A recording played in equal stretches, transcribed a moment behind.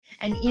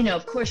And,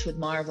 of course, with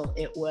Marvel,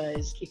 it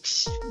was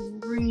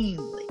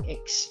extremely,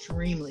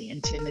 extremely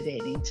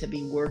intimidating to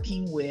be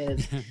working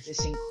with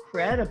this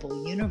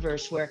incredible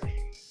universe where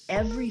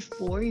every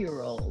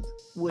 4-year-old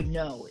would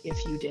know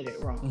if you did it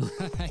wrong.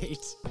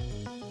 Right.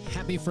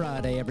 Happy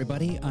Friday,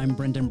 everybody. I'm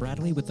Brendan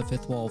Bradley with the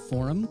Fifth Wall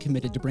Forum,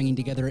 committed to bringing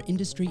together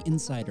industry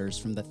insiders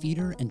from the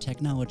theater and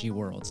technology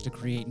worlds to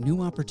create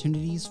new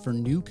opportunities for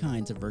new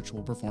kinds of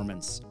virtual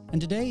performance.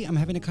 And today, I'm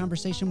having a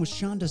conversation with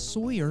Shonda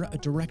Sawyer, a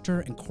director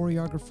and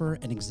choreographer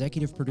and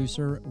executive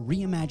producer,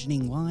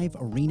 reimagining live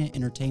arena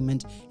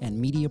entertainment and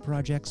media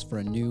projects for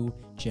a new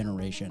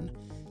generation.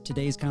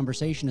 Today's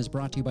conversation is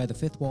brought to you by the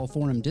Fifth Wall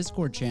Forum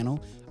Discord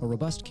channel, a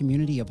robust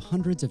community of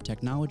hundreds of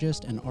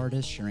technologists and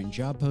artists sharing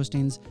job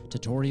postings,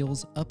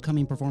 tutorials,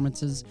 upcoming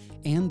performances,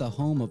 and the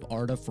home of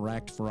Arta for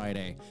Act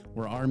Friday,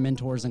 where our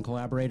mentors and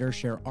collaborators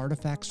share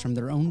artifacts from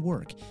their own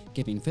work,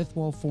 giving Fifth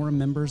Wall Forum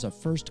members a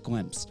first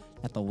glimpse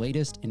at the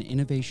latest in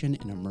innovation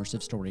in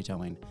immersive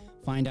storytelling.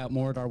 Find out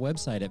more at our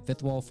website at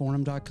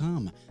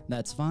fifthwallforum.com.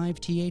 That's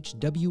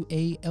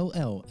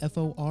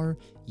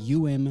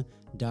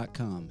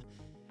 5thwallforum.com.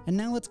 And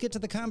now let's get to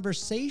the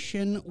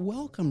conversation.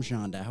 Welcome,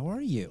 Shonda. How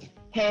are you?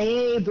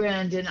 Hey,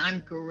 Brandon. I'm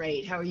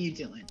great. How are you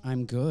doing?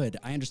 I'm good.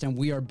 I understand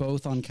we are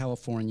both on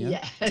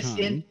California Yes.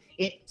 time,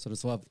 so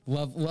it's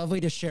lovely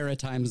to share a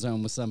time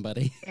zone with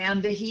somebody.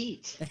 And the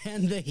heat.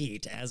 And the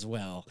heat as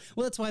well.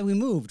 Well, that's why we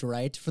moved,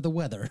 right? For the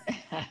weather.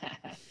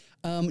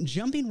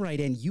 Jumping right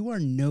in, you are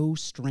no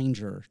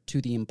stranger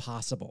to the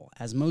impossible,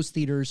 as most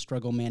theaters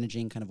struggle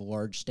managing kind of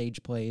large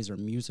stage plays or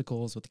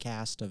musicals with a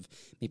cast of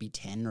maybe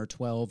 10 or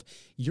 12.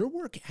 Your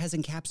work has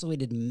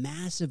encapsulated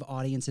massive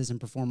audiences and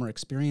performer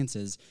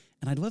experiences,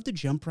 and I'd love to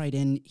jump right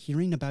in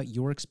hearing about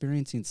your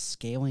experience in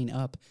scaling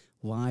up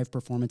live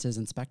performances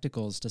and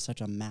spectacles to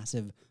such a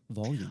massive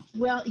volume.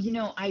 Well,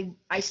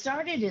 I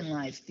started in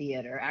live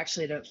theater,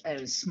 actually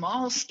at a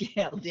small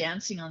scale,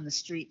 dancing on the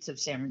streets of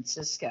San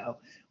Francisco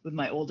with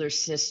my older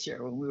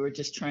sister when we were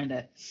just trying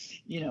to,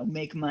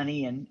 make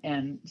money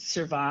and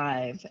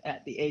survive.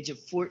 At the age of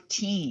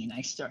 14,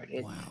 I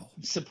started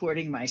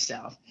supporting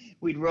myself.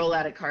 We'd roll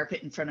out a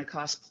carpet in front of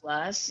Cost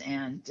Plus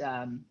and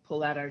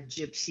pull out our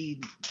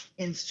gypsy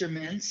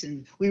instruments.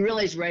 And we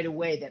realized right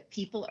away that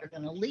people are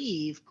going to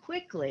leave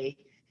quickly.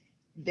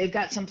 They've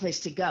got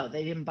someplace to go.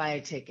 They didn't buy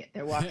a ticket.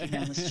 They're walking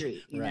down the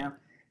street, you know?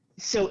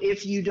 So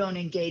if you don't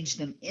engage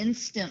them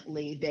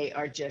instantly, they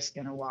are just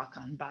going to walk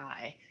on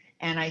by.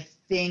 And I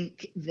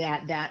think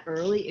that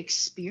early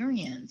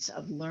experience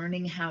of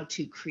learning how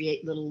to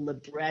create little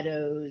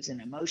librettos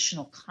and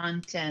emotional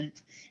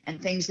content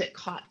and things that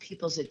caught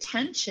people's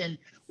attention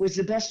was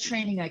the best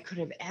training I could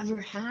have ever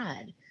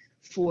had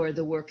for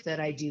the work that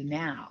I do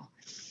now.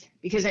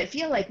 Because I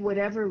feel like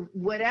whatever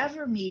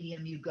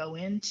medium you go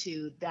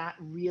into, that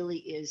really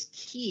is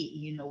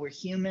key. We're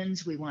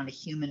humans, we want a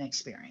human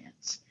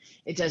experience.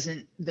 It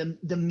doesn't,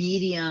 the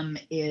medium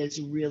is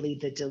really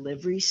the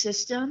delivery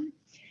system.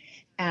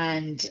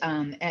 And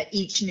at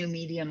each new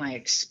medium I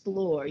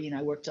explore,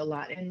 I worked a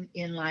lot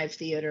in live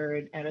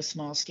theater at a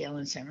small scale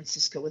in San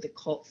Francisco with a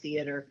cult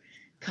theater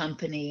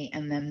company,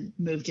 and then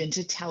moved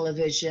into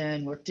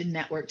television, worked in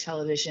network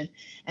television,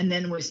 and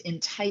then was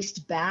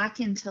enticed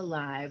back into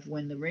live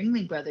when the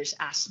Ringling Brothers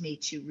asked me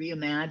to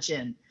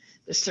reimagine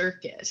the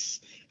circus.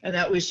 And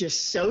that was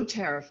just so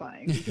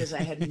terrifying because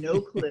I had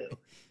no clue.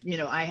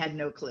 I had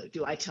no clue.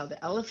 Do I tell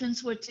the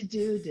elephants what to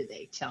do? Do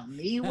they tell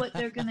me what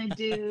they're going to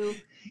do?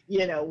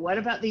 What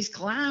about these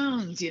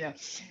clowns?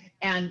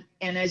 And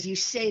as you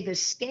say, the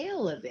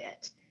scale of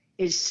it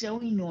is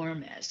so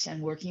enormous,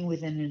 and working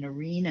within an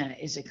arena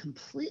is a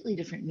completely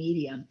different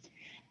medium.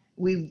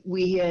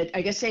 We had,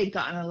 I guess, they had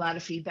gotten a lot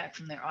of feedback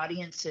from their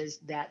audiences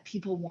that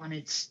people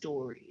wanted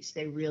stories.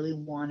 They really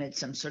wanted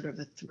some sort of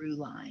a through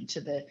line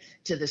to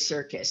the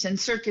circus. And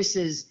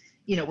circuses,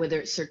 whether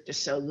it's Cirque du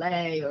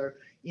Soleil or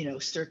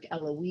Cirque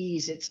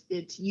Eloise,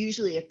 it's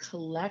usually a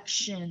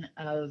collection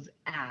of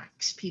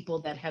acts, people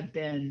that have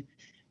been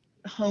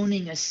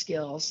honing a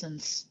skill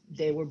since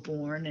they were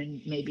born,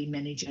 and maybe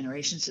many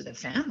generations of the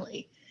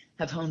family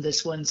have honed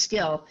this one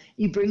skill.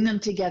 You bring them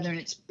together, and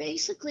it's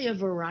basically a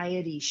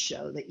variety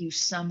show that you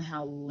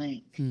somehow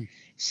link.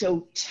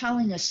 So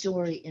telling a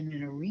story in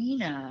an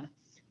arena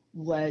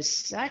was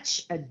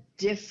such a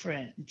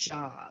different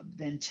job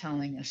than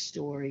telling a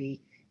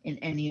story in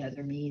any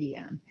other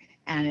medium.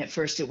 And at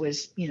first it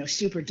was,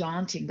 super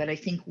daunting, but I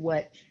think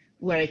what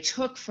I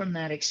took from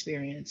that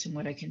experience and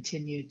what I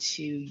continue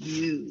to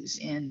use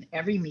in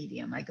every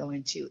medium I go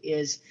into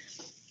is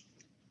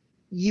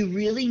you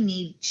really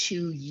need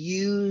to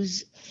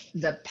use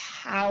the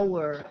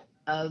power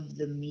of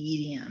the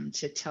medium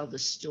to tell the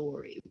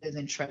story rather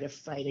than try to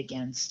fight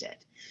against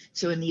it.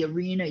 So in the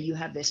arena, you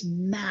have this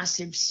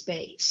massive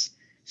space.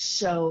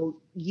 So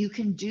you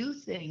can do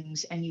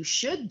things, and you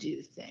should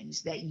do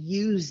things that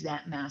use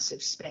that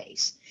massive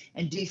space,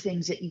 and do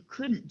things that you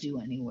couldn't do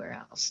anywhere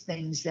else,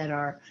 things that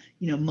are,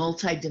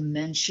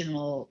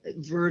 multidimensional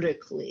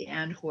vertically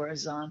and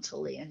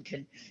horizontally, and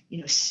can,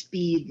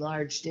 speed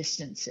large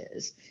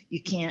distances.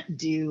 You can't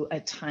do a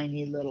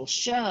tiny little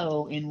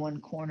show in one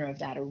corner of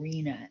that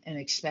arena and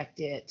expect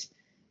it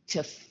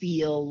to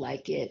feel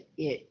like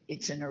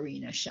it's an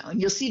arena show. And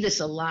you'll see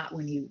this a lot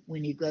when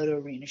you go to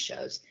arena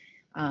shows,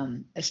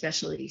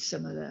 especially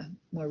some of the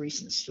more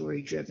recent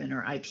story-driven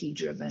or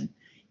IP-driven,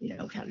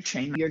 How to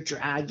Train Your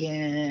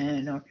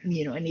Dragon, or,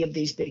 any of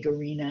these big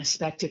arena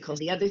spectacles.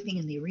 The other thing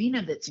in the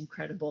arena that's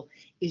incredible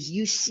is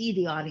you see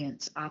the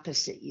audience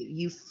opposite you.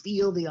 You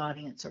feel the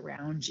audience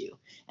around you.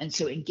 And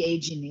so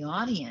engaging the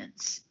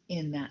audience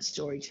in that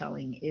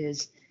storytelling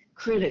is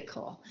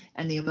critical.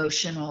 And the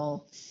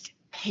emotional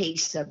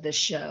pace of the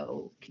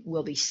show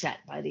will be set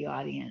by the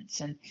audience.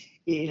 And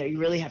you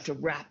really have to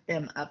wrap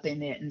them up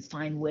in it and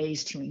find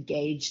ways to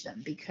engage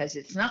them, because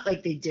it's not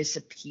like they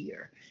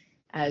disappear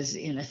as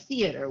in a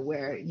theater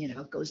where,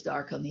 it goes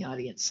dark on the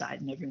audience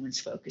side and everyone's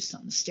focused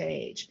on the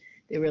stage.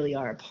 They really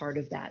are a part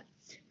of that.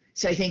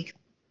 So I think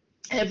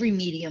every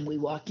medium we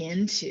walk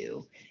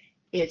into,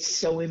 it's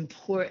so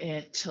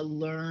important to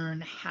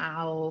learn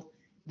how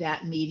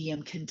that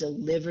medium can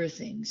deliver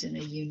things in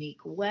a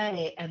unique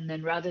way. And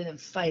then rather than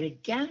fight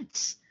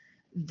against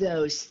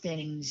those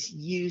things,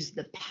 use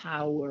the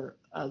power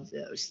of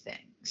those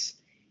things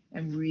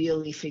and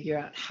really figure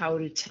out how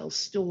to tell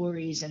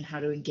stories and how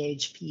to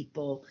engage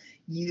people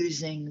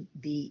using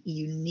the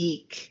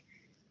unique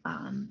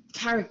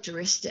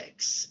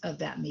characteristics of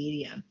that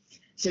medium.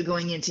 So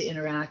going into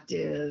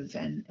interactive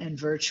and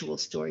virtual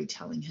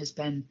storytelling has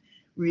been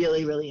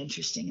really, really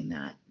interesting in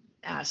that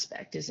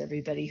aspect, as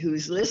everybody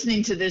who's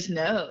listening to this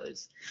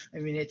knows. I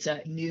mean, it's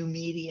a new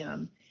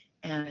medium,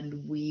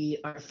 and we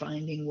are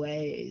finding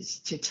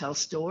ways to tell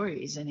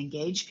stories and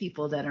engage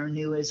people that are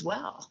new as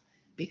well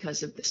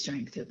because of the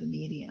strength of the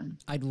medium.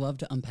 I'd love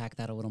to unpack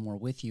that a little more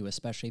with you,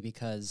 especially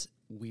because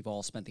we've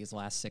all spent these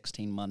last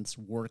 16 months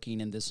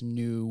working in this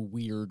new,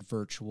 weird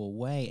virtual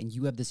way, and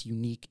you have this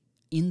unique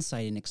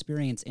insight and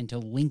experience into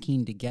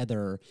linking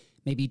together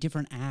maybe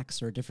different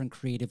acts or different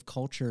creative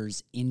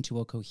cultures into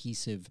a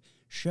cohesive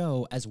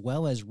show, as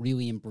well as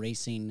really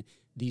embracing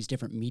these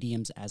different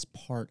mediums as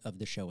part of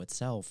the show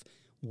itself.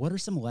 What are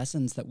some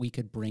lessons that we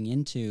could bring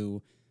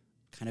into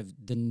kind of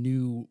the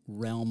new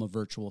realm of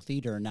virtual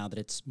theater now that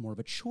it's more of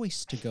a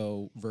choice to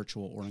go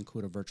virtual or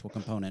include a virtual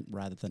component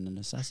rather than a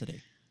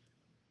necessity?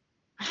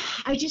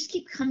 I just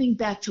keep coming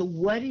back to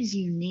what is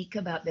unique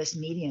about this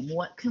medium.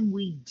 What can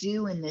we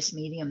do in this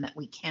medium that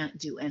we can't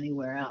do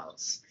anywhere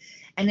else?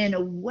 And in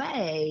a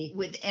way,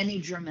 with any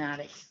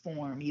dramatic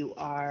form, you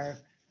are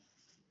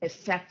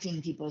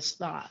affecting people's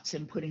thoughts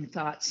and putting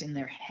thoughts in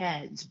their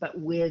heads. But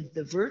with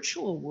the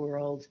virtual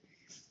world,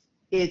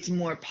 it's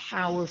more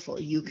powerful.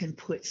 You can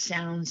put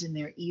sounds in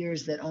their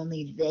ears that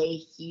only they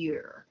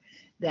hear,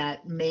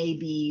 that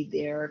maybe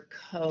their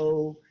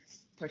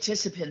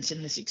co-participants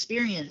in this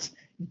experience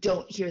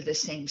don't hear the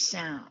same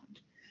sound.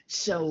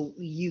 So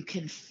you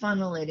can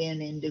funnel it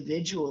in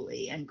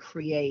individually and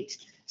create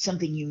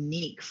something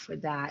unique for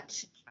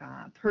that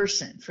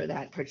person, for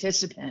that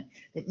participant,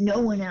 that no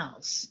one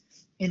else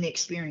in the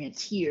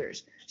experience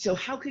hears. So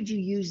how could you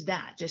use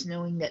that? Just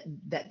knowing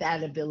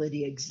that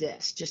ability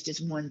exists, just as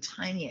one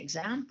tiny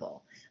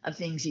example of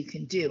things you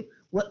can do.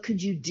 What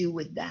could you do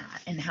with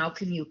that? And how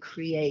can you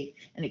create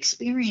an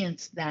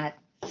experience that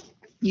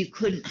you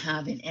couldn't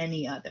have in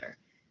any other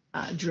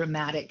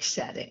dramatic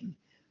setting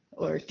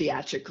or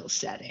theatrical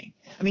setting?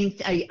 I mean,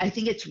 I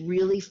think it's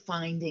really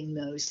finding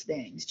those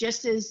things.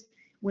 Just as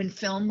when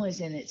film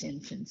was in its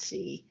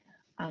infancy,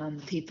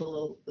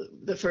 people,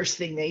 the first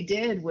thing they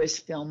did was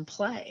film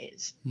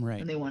plays.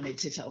 Right. And they wanted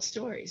to tell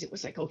stories. It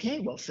was like, okay,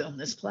 we'll film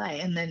this play.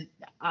 And then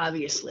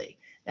obviously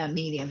that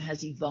medium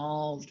has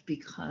evolved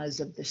because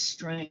of the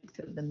strength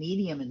of the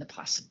medium and the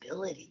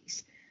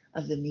possibilities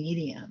of the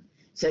medium.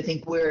 So I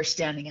think we're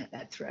standing at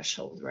that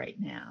threshold right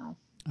now.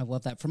 I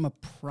love that. From a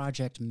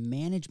project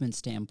management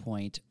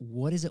standpoint,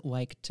 what is it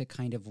like to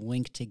kind of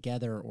link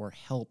together or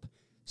help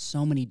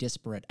so many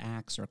disparate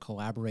acts or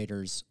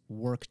collaborators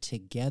work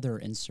together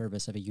in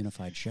service of a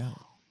unified show?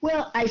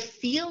 Well, I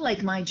feel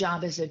like my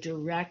job as a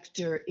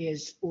director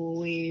is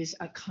always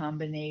a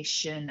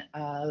combination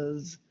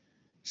of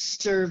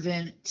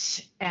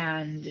servant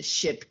and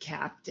ship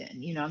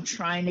captain. You know, I'm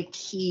trying to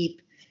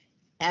keep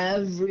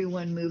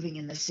everyone moving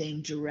in the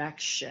same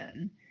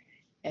direction.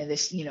 And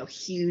this, you know,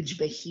 huge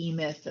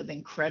behemoth of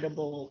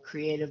incredible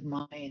creative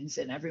minds,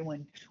 and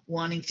everyone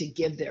wanting to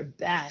give their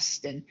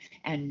best,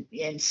 and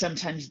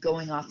sometimes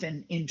going off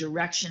in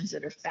directions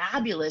that are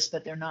fabulous,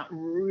 but they're not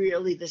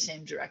really the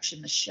same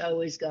direction the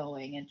show is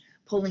going, and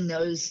pulling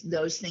those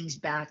things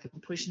back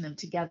and pushing them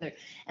together.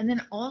 And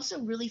then also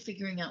really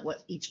figuring out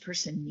what each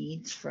person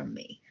needs from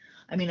me.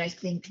 I mean, I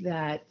think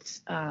that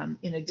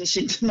in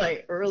addition to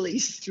my early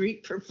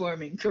street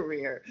performing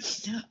career,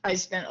 I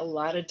spent a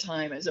lot of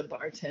time as a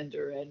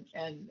bartender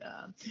and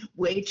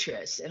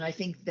waitress. And I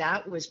think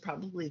that was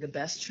probably the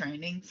best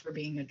training for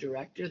being a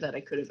director that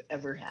I could have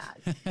ever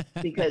had,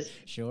 because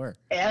Sure.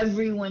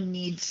 everyone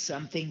needs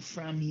something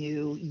from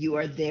you. You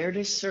are there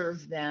to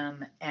serve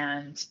them,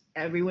 and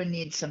everyone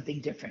needs something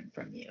different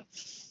from you.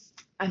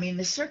 I mean,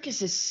 the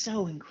circus is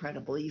so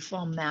incredible. You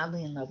fall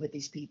madly in love with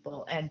these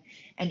people, and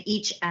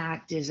each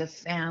act is a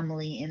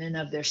family in and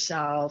of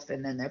theirself,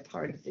 and then they're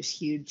part of this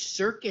huge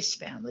circus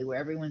family where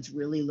everyone's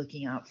really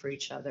looking out for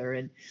each other.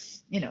 And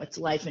it's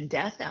life and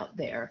death out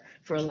there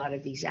for a lot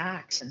of these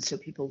acts, and so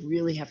people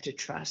really have to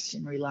trust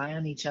and rely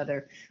on each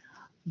other.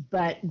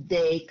 But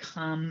they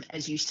come,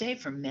 as you say,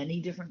 from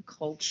many different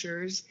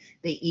cultures.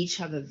 They each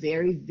have a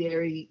very,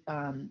 very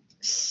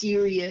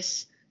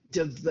serious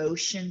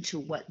devotion to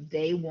what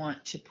they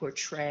want to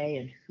portray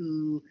and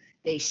who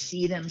they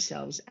see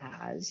themselves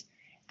as.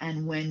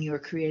 And when you're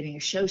creating a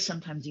show,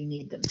 sometimes you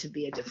need them to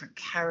be a different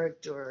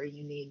character, or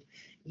you need,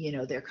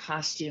 their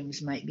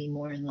costumes might be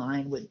more in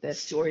line with the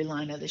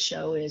storyline of the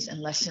show is,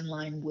 and less in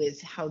line with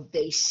how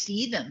they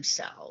see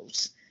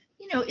themselves.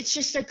 It's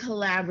just a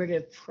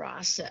collaborative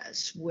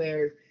process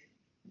where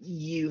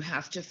you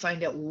have to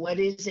find out what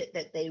is it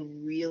that they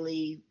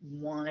really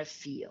want to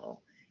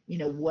feel.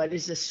 What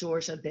is the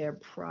source of their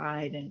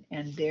pride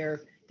and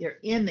their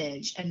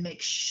image, and make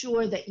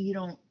sure that you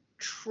don't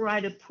try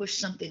to push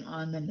something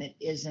on them that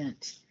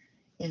isn't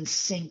in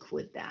sync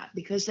with that,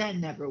 because that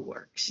never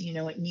works.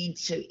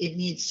 It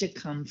needs to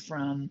come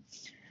from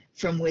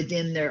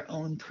within their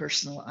own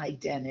personal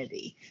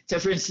identity. So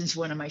for instance,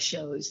 one of my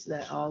shows,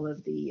 that all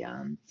of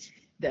the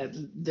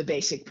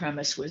basic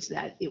premise was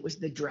that it was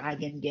the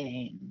Dragon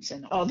Games,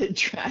 and all the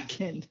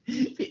dragon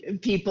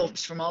people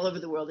from all over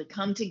the world had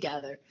come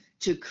together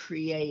to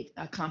create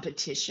a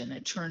competition, a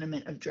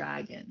tournament of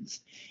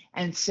dragons.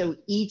 And so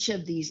each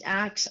of these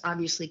acts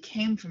obviously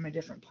came from a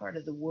different part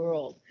of the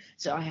world.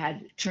 So I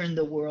had turned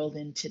the world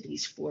into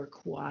these 4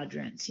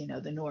 quadrants,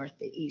 the north,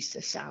 the east,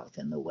 the south,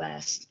 and the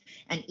west.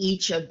 And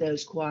each of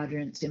those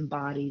quadrants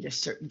embodied a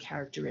certain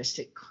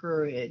characteristic: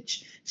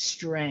 courage,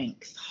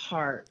 strength,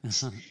 heart,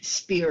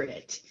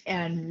 spirit,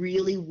 and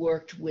really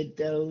worked with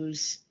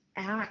those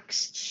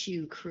acts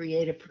to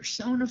create a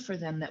persona for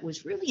them that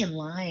was really in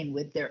line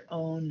with their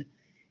own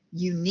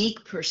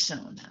unique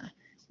persona.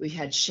 We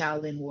had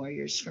Shaolin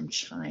warriors from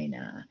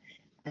China,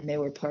 and they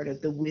were part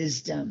of the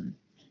wisdom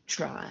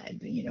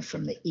tribe,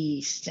 from the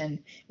east,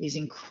 and these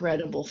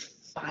incredible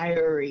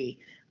fiery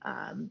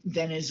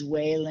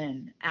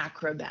Venezuelan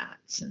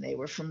acrobats, and they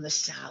were from the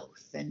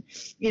south. And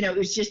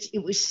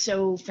it was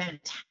so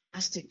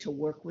fantastic to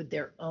work with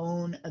their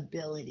own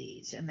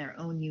abilities and their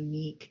own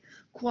unique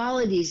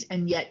qualities,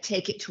 and yet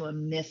take it to a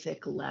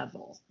mythic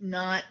level,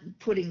 not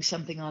putting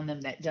something on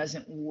them that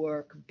doesn't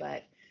work,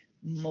 but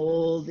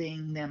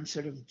molding them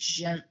sort of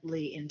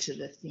gently into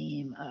the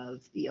theme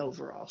of the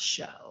overall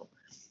show.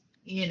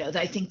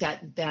 I think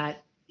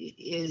that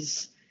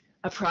is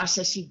a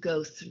process you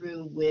go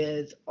through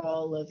with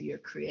all of your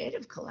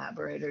creative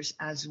collaborators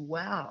as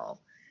well,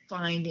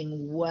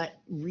 finding what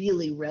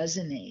really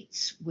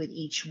resonates with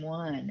each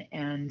one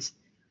and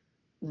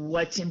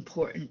what's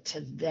important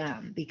to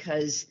them,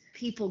 because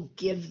people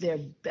give their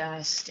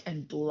best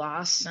and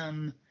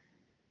blossom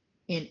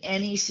in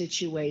any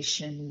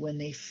situation when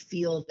they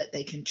feel that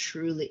they can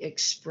truly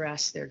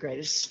express their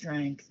greatest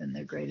strength and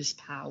their greatest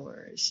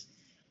powers.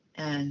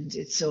 And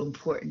it's so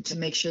important to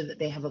make sure that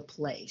they have a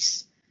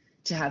place,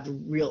 to have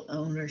real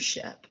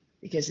ownership,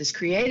 because as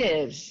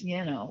creatives,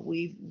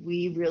 we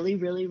really,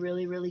 really,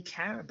 really, really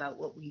care about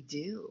what we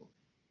do,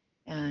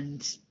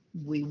 and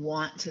we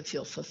want to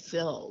feel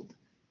fulfilled,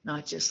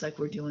 not just like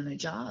we're doing a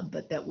job,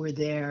 but that we're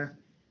there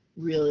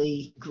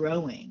really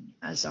growing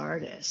as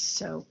artists.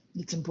 So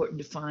it's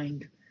important to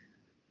find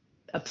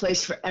a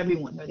place for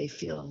everyone where they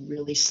feel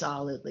really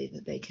solidly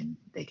that they can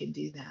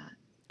do that.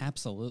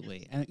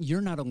 Absolutely. And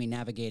you're not only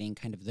navigating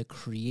kind of the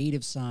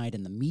creative side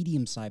and the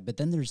medium side, but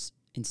then there's,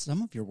 in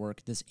some of your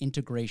work, this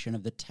integration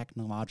of the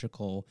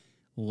technological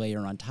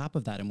layer on top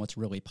of that and what's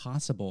really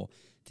possible.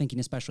 Thinking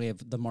especially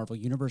of the Marvel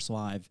Universe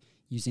Live,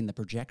 using the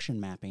projection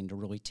mapping to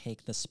really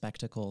take the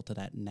spectacle to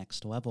that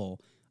next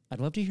level. I'd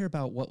love to hear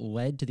about what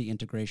led to the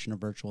integration of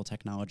virtual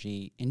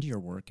technology into your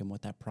work and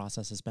what that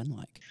process has been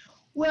like.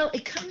 Well,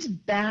 it comes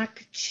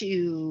back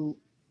to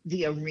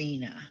the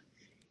arena,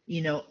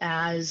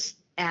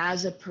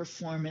 as a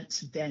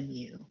performance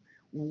venue.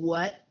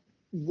 What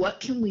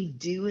can we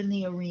do in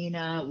the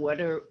arena?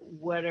 What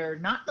are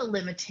not the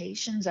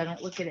limitations? I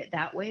don't look at it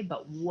that way,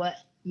 but what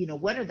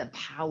are the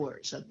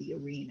powers of the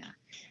arena,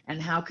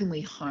 and how can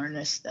we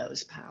harness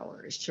those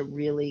powers to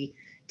really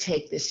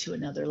take this to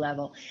another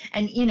level?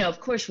 And of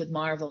course, with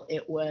Marvel,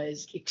 it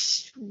was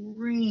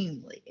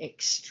extremely,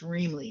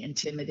 extremely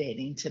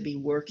intimidating to be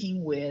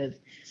working with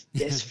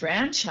this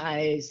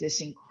franchise,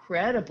 this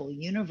incredible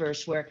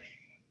universe where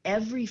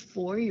every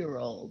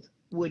 4-year-old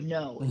would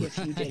know if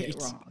you did it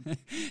Right. wrong.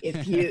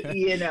 If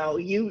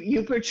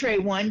you portray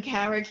one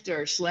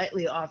character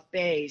slightly off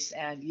base,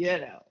 and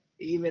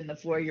even the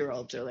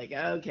 4-year-olds are like,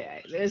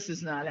 okay, this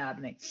is not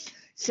happening.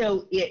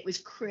 So it was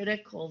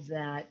critical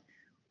that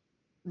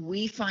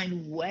we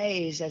find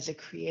ways as a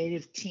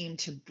creative team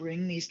to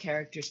bring these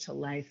characters to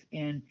life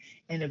in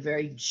a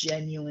very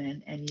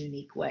genuine and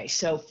unique way.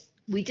 So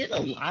we did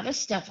a lot of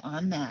stuff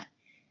on that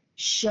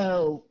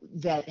show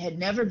that had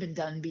never been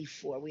done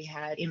before. We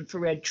had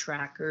infrared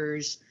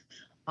trackers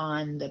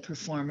on the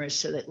performers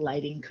so that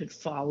lighting could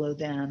follow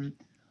them.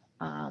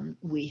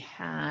 We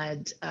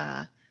had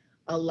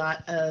a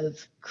lot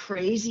of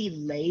crazy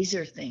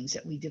laser things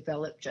that we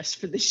developed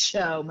just for the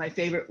show. My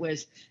favorite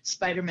was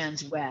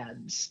Spider-Man's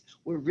webs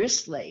were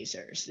wrist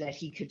lasers that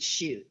he could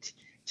shoot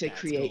to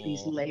create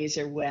these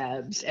laser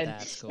webs. And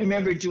I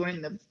remember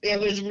doing them. It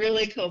was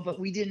really cool, but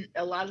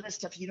a lot of the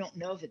stuff you don't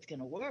know if it's going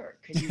to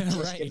work because you're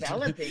just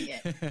developing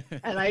it.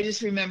 And I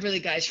just remember the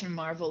guys from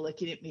Marvel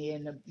looking at me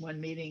in one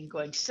meeting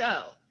going,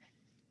 so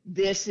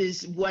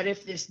what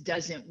if this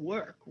doesn't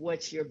work?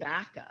 What's your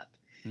backup?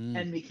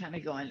 And me kind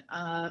of going,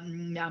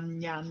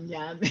 yum, yum,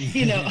 yum.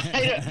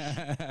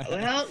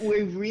 Well,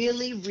 we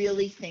really,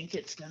 really think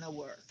it's going to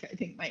work. I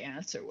think my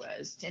answer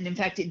was, and in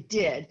fact, it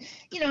did.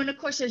 And of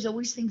course, there's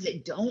always things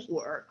that don't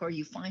work, or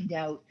you find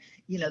out,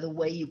 the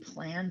way you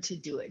plan to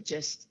do it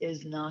just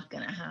is not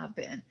going to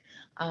happen.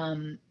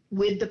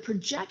 With the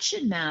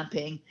projection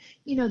mapping,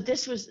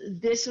 this was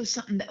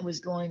something that was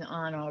going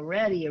on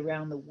already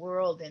around the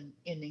world in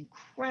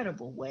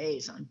incredible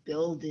ways on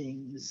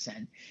buildings.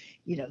 And,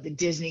 the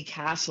Disney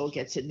Castle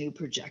gets a new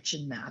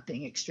projection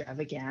mapping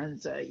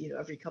extravaganza,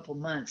 every couple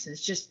months. And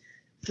it's just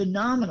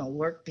phenomenal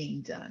work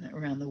being done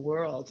around the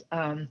world.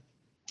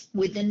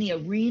 Within the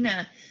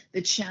arena,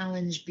 the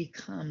challenge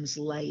becomes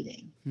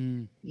lighting.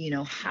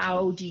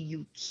 How do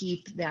you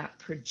keep that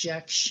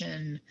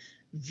projection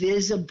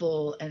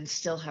visible and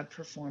still have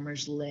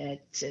performers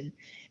lit? And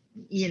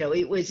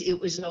it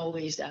was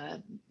always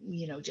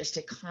just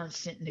a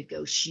constant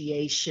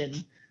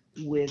negotiation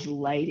with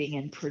lighting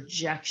and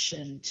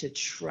projection to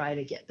try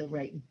to get the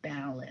right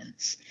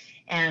balance.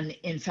 And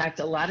in fact,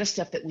 a lot of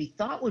stuff that we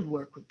thought would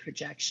work with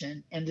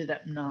projection ended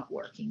up not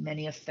working.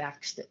 Many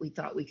effects that we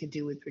thought we could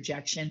do with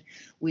projection,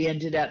 we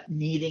ended up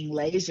needing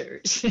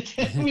lasers.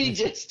 We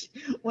just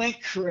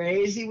went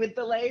crazy with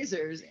the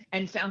lasers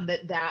and found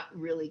that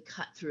really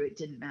cut through. It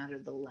didn't matter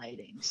the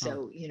lighting.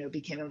 So, it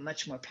became a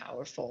much more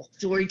powerful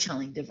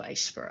storytelling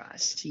device for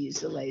us to use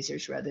the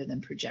lasers rather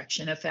than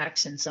projection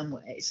effects in some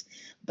ways.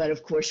 But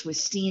of course, with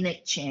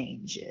scenic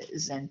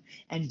changes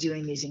and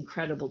doing these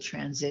incredible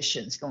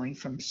transitions, going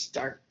from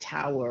Stark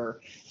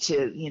Tower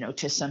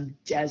to some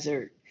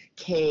desert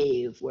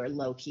cave where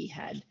Loki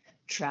had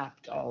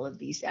trapped all of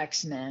these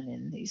X-Men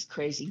in these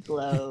crazy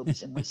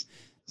globes and was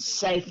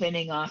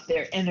siphoning off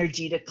their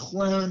energy to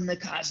clone the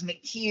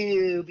cosmic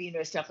cube,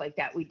 stuff like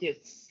that. We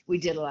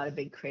did a lot of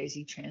big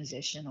crazy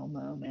transitional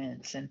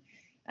moments, and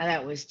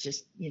that was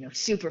just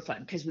super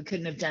fun because we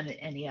couldn't have done it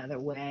any other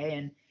way.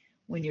 And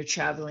when you're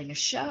traveling a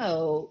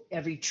show,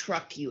 every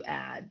truck you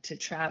add to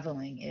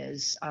traveling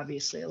is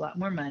obviously a lot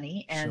more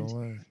money.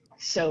 And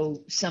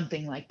so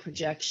something like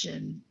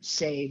projection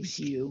saves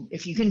you.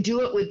 If you can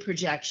do it with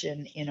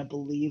projection in a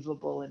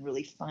believable and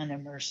really fun,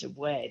 immersive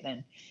way,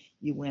 then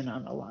you win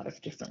on a lot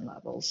of different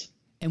levels.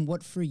 And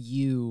what for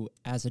you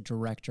as a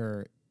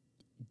director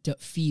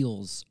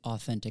feels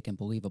authentic and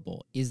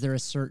believable? Is there a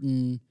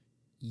certain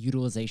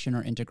utilization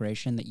or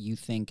integration that you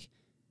think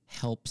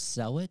help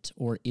sell it,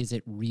 or is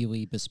it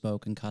really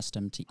bespoke and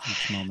custom to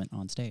each moment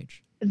on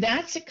stage?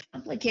 That's a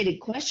complicated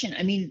question.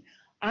 I mean,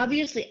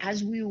 obviously,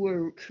 as we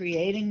were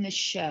creating the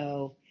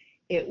show,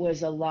 it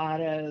was a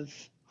lot of,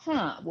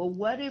 well,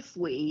 what if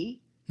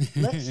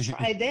let's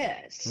try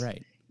this,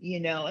 right?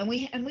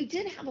 And we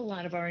did have a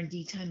lot of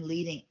R&D time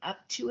leading up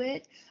to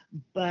it,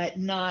 but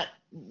not,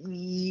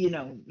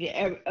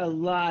 a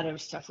lot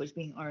of stuff was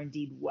being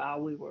R&D'd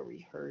while we were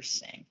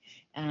rehearsing,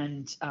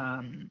 and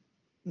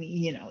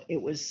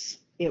it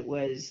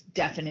was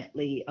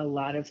definitely a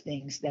lot of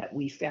things that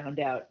we found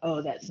out,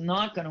 that's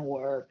not going to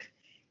work,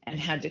 and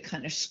had to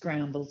kind of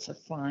scramble to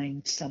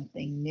find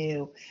something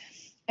new.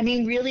 I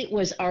mean, really it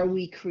was, are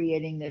we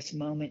creating this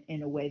moment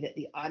in a way that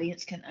the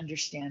audience can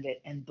understand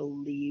it and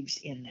believes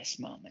in this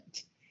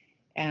moment?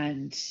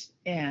 And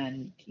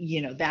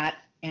that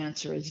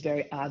answer is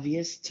very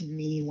obvious to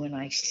me when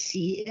I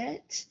see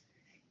it.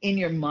 In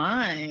your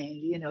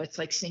mind, it's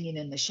like singing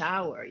in the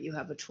shower. You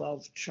have a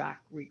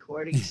 12-track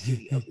recording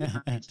studio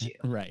behind you.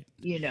 Right.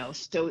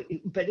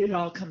 But it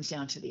all comes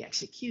down to the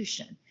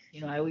execution.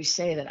 I always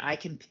say that I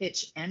can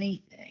pitch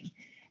anything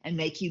and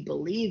make you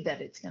believe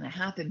that it's going to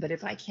happen. But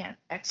if I can't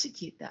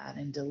execute that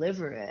and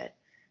deliver it,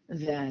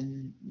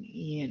 then,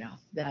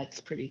 that's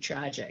pretty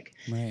tragic.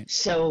 Right.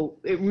 So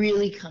it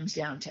really comes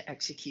down to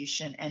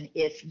execution. And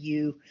if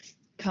you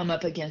come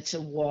up against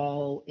a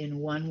wall in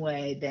one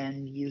way,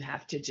 then you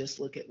have to just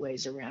look at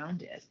ways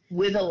around it.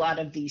 With a lot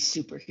of these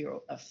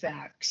superhero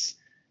effects,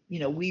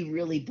 we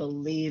really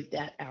believed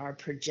that our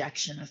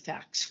projection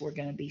effects were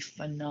going to be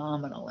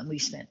phenomenal. And we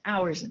spent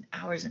hours and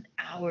hours and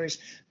hours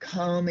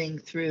combing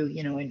through,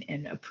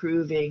 and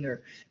approving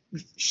or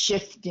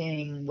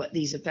shifting what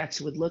these effects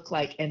would look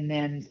like, and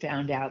then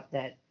found out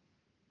that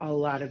a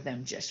lot of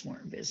them just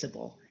weren't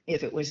visible.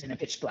 If it was in a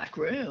pitch black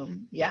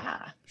room,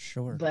 yeah.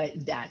 Sure.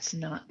 But that's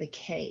not the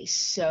case.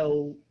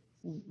 So,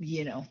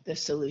 the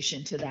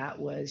solution to that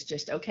was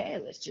just, okay,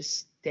 let's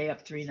just stay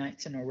up 3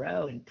 nights in a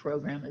row and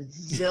program a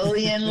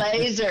zillion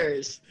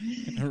lasers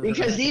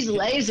because these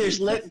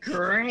lasers look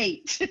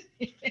great.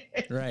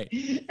 Right.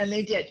 And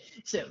they did.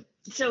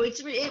 So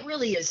it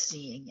really is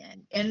seeing it.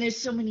 And there's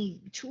so many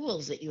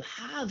tools that you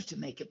have to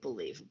make it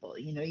believable.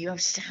 You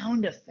have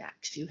sound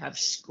effects, you have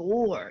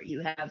score, you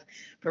have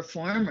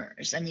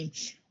performers. I mean,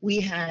 we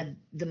had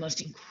the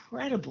most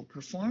incredible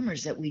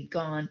performers that we'd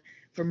gone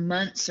for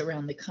months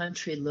around the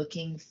country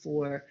looking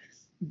for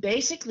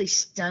basically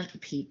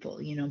stunt people,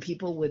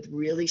 people with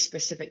really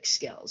specific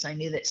skills. I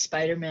knew that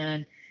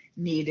Spider-Man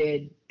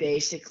needed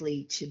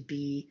basically to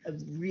be a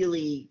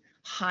really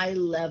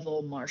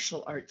high-level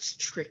martial arts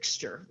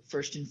trickster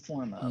first and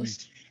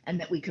foremost, and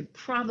that we could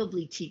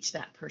probably teach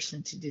that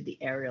person to do the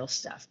aerial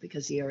stuff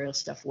because the aerial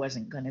stuff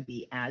wasn't going to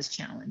be as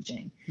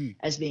challenging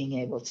as being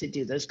able to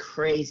do those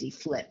crazy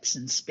flips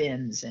and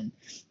spins and,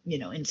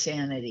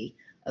 insanity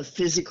of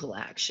physical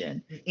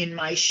action. In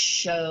my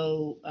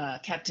show,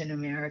 Captain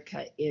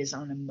America is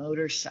on a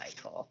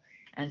motorcycle,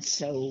 and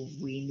so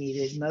we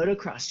needed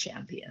motocross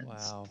champions.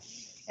 Wow.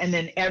 And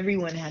then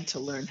everyone had to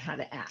learn how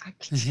to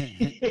act,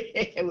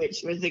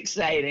 which was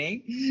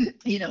exciting,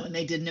 and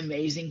they did an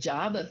amazing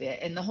job of it.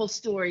 And the whole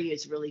story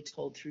is really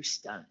told through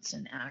stunts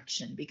and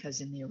action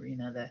because in the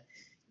arena,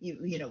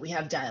 we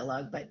have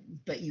dialogue,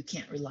 but you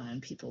can't rely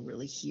on people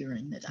really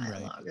hearing the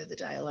dialogue or the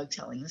dialogue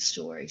telling the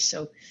story.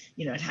 So,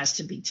 it has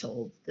to be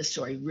told, the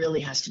story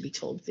really has to be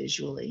told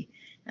visually.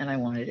 And I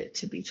wanted it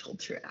to be told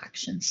through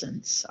action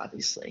since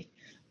obviously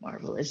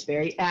Marvel is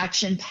very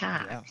action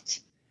packed.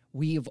 Yeah.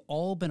 We've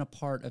all been a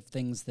part of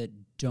things that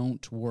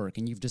don't work.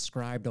 And you've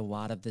described a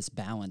lot of this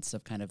balance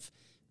of kind of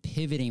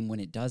pivoting when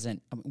it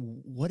doesn't. I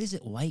mean, what is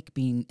it like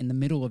being in the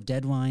middle of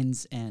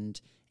deadlines and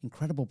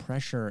incredible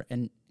pressure,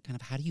 and kind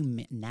of how do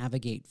you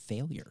navigate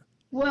failure?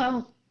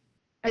 Well,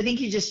 I think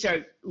you just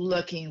start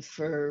looking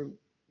for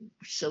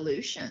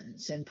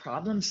solutions and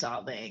problem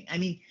solving. I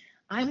mean,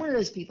 I'm one of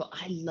those people,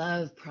 I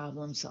love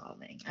problem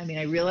solving. I mean,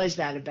 I realized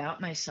that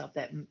about myself,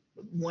 that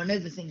one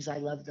of the things I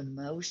love the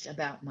most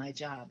about my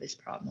job is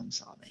problem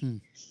solving.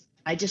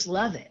 I just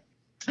love it.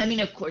 I mean,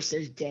 of course,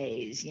 there's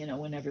days,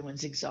 when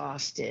everyone's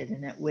exhausted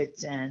and at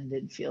wit's end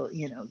and feel,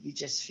 you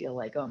just feel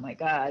like, oh my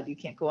God, you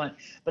can't go on.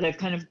 But I've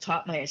kind of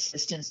taught my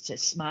assistants to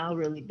smile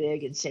really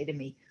big and say to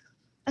me,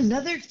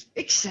 another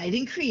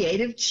exciting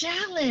creative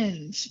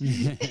challenge.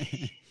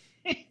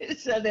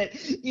 So that,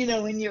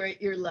 when you're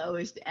at your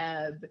lowest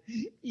ebb,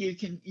 you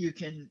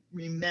can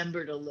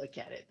remember to look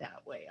at it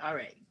that way. All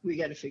right, we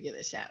got to figure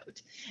this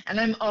out. And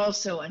I'm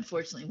also,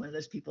 unfortunately, one of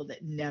those people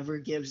that never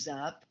gives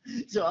up.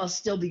 So I'll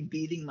still be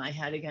beating my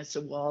head against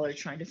a wall or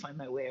trying to find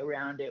my way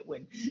around it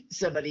when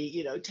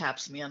somebody,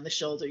 taps me on the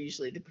shoulder,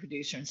 usually the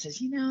producer, and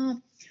says,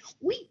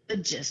 we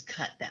could just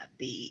cut that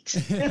beat.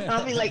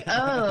 I'll be like,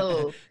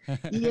 oh,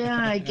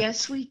 yeah, I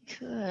guess we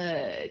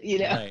could,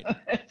 Right.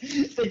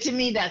 But to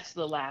me, that's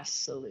the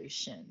last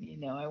solution.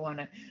 I want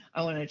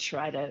to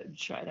try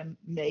to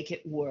make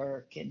it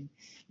work and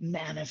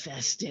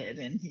manifest it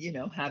and,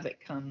 have it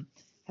come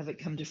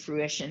to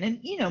fruition.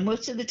 And,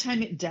 most of the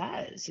time it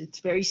does. It's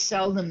very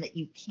seldom that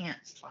you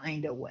can't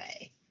find a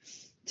way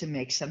to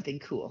make something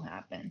cool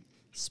happen.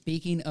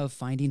 Speaking of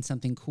finding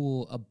something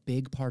cool, a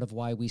big part of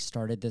why we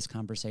started this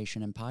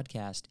conversation and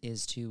podcast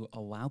is to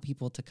allow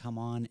people to come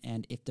on,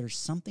 and if there's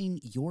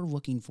something you're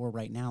looking for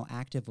right now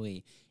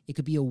actively, it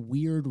could be a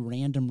weird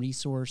random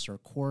resource or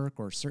quirk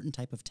or certain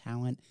type of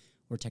talent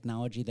or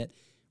technology that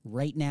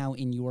right now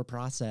in your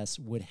process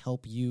would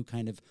help you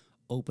kind of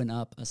open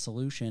up a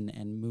solution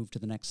and move to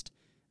the next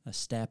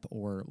step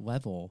or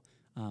level.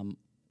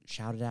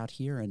 Shout it out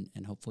here,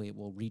 and hopefully it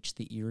will reach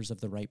the ears of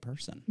the right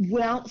person.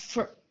 Well,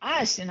 for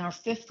us in our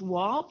Fifth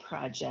Wall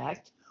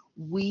project,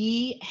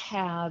 we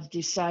have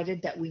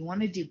decided that we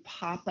want to do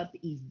pop-up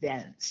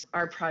events.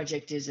 Our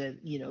project is a,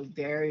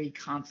 very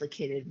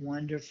complicated,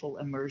 wonderful,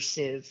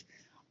 immersive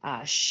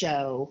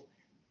show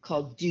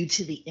called Due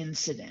to the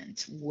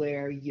Incident,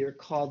 where you're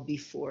called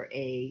before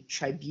a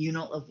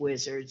tribunal of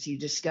wizards. You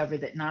discover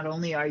that not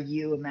only are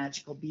you a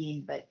magical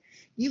being, but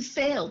you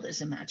failed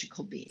as a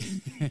magical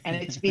being. And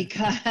it's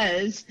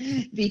because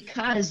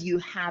you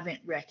haven't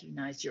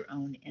recognized your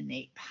own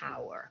innate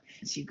power.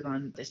 So you go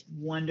on this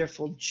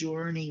wonderful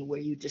journey where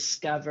you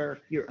discover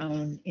your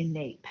own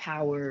innate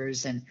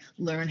powers and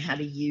learn how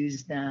to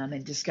use them,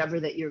 and discover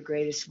that your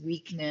greatest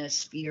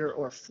weakness, fear,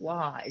 or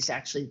flaw is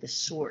actually the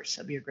source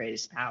of your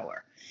greatest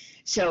power.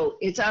 So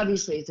it's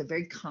a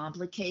very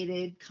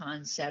complicated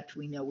concept.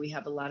 We know we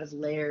have a lot of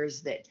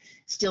layers that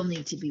still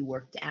need to be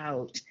worked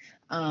out.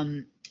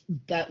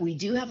 But we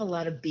do have a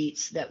lot of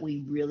beats that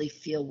we really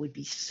feel would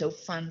be so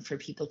fun for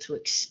people to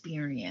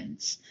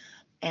experience.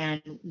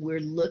 And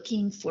we're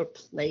looking for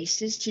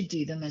places to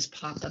do them as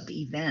pop-up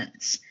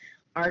events.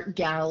 Art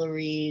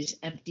galleries,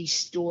 empty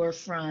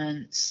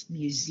storefronts,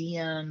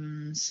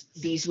 museums.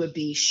 These would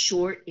be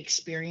short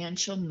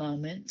experiential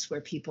moments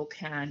where people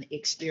can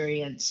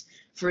experience,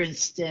 for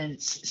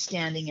instance,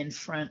 standing in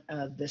front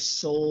of the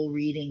soul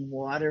reading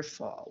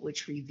waterfall,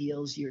 which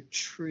reveals your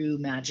true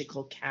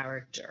magical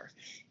character,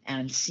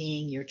 and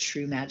seeing your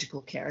true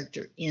magical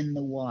character in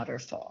the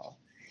waterfall.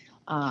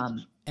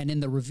 And in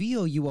the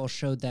reveal, you all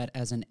showed that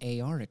as an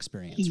AR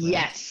experience, right?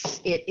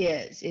 Yes, it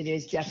is. It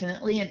is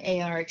definitely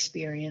an AR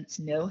experience,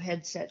 no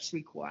headsets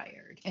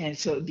required. And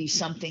so it would be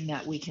something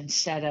that we can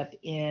set up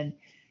in,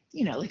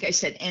 like I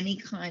said, any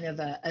kind of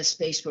a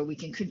space where we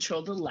can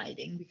control the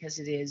lighting, because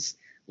it is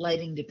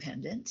lighting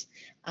dependent,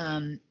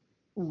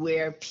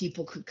 where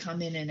people could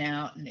come in and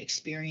out and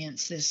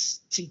experience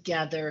this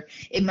together.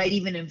 It might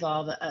even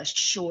involve a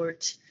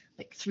short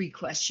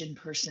 3-question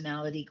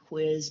personality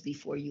quiz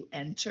before you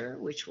enter,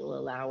 which will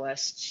allow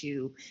us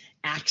to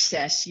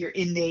access your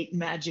innate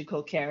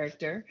magical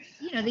character.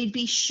 They'd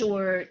be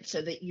short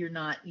so that you're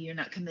not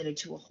committed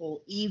to a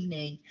whole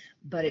evening,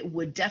 but it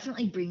would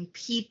definitely bring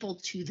people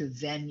to the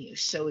venue.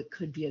 So it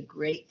could be a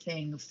great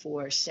thing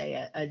for,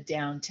 say, a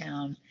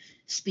downtown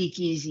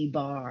speakeasy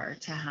bar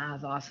to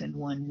have off in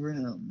one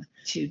room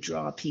to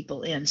draw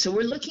people in. So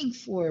we're looking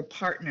for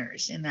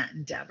partners in that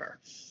endeavor.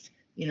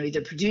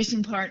 Either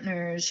producing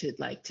partners who'd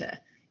like to,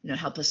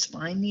 help us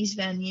find these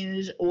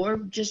venues, or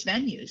just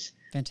venues.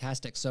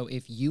 Fantastic. So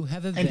if you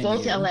have a in venue...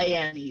 both LA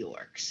and New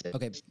York. So.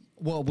 Okay.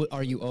 Well,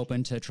 are you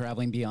open to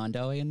traveling beyond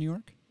LA and New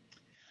York?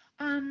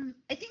 I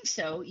think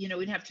so.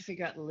 We'd have to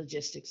figure out the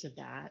logistics of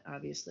that,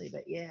 obviously,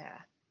 but yeah.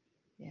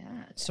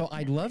 So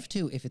I'd love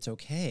to, if it's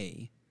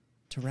okay,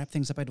 to wrap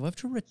things up, I'd love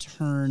to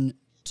return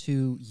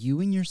to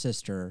you and your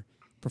sister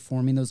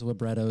performing those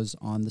librettos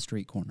on the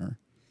street corner.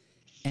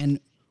 And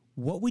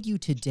what would you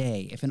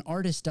today, if an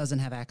artist doesn't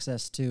have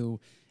access to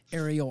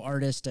aerial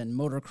artists and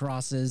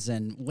motocrosses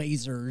and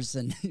lasers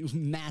and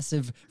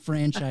massive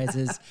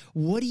franchises,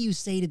 what do you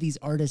say to these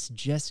artists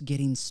just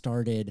getting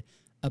started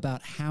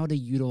about how to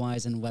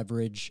utilize and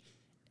leverage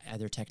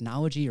either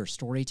technology or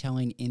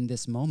storytelling in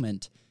this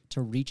moment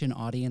to reach an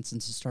audience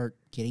and to start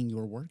getting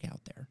your work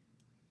out there?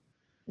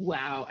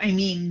 Wow.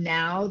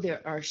 Now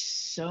there are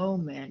so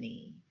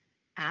many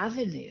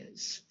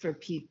avenues for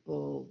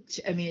people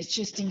to, it's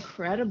just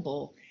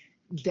incredible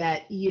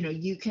that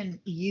you can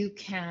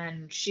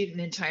shoot an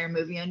entire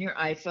movie on your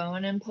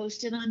iPhone and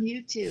post it on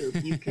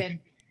YouTube. You can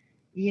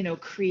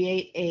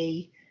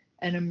create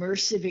an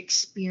immersive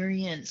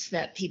experience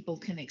that people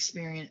can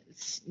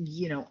experience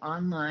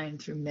online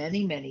through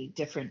many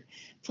different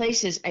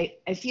places.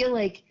 I feel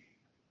like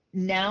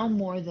now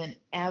more than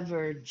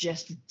ever,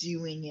 just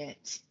doing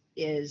it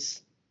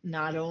is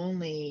not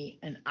only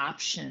an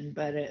option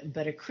but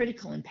a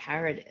critical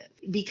imperative,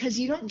 because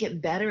you don't get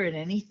better at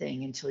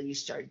anything until you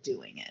start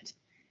doing it.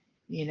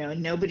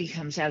 Nobody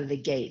comes out of the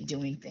gate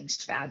doing things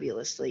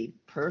fabulously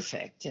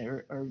perfect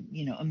or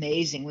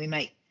amazing. We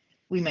might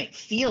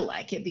feel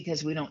like it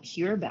because we don't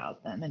hear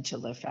about them until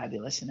they're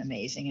fabulous and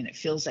amazing, and it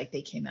feels like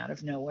they came out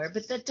of nowhere,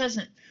 but that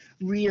doesn't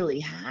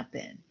really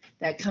happen.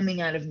 That coming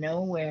out of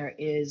nowhere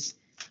is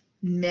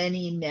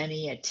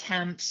many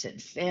attempts and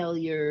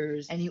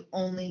failures, and you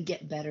only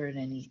get better at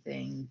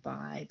anything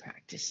by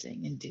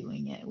practicing and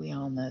doing it. We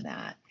all know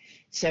that.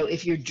 So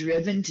if you're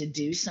driven to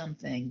do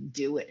something,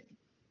 do it.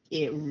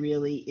 It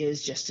really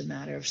is just a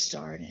matter of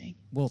starting.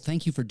 Well,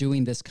 thank you for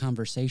doing this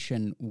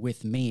conversation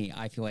with me.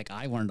 I feel like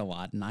I learned a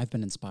lot and I've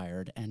been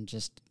inspired, and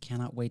just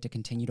cannot wait to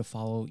continue to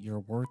follow your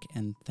work.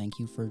 And thank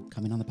you for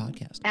coming on the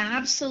podcast.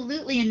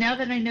 Absolutely. And now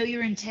that I know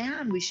you're in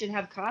town, we should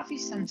have coffee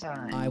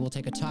sometime. I will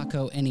take a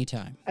taco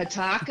anytime. A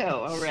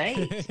taco. All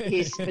right.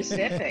 He's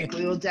specific.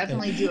 We will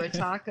definitely do a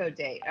taco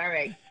date. All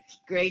right.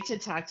 Great to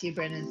talk to you,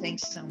 Brendan.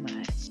 Thanks so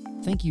much.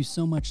 Thank you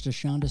so much to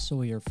Shonda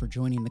Sawyer for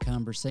joining the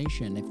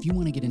conversation. If you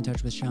want to get in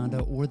touch with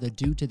Shonda or the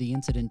Due to the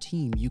Incident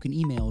team, you can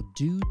email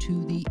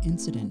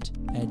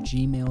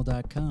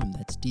duetotheincident@gmail.com.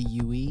 That's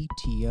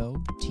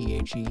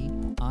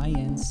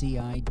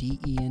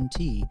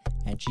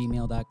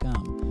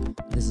DUETOTHEINCIDENT@gmail.com.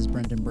 This is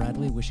Brendan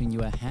Bradley wishing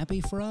you a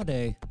happy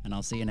Friday, and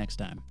I'll see you next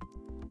time.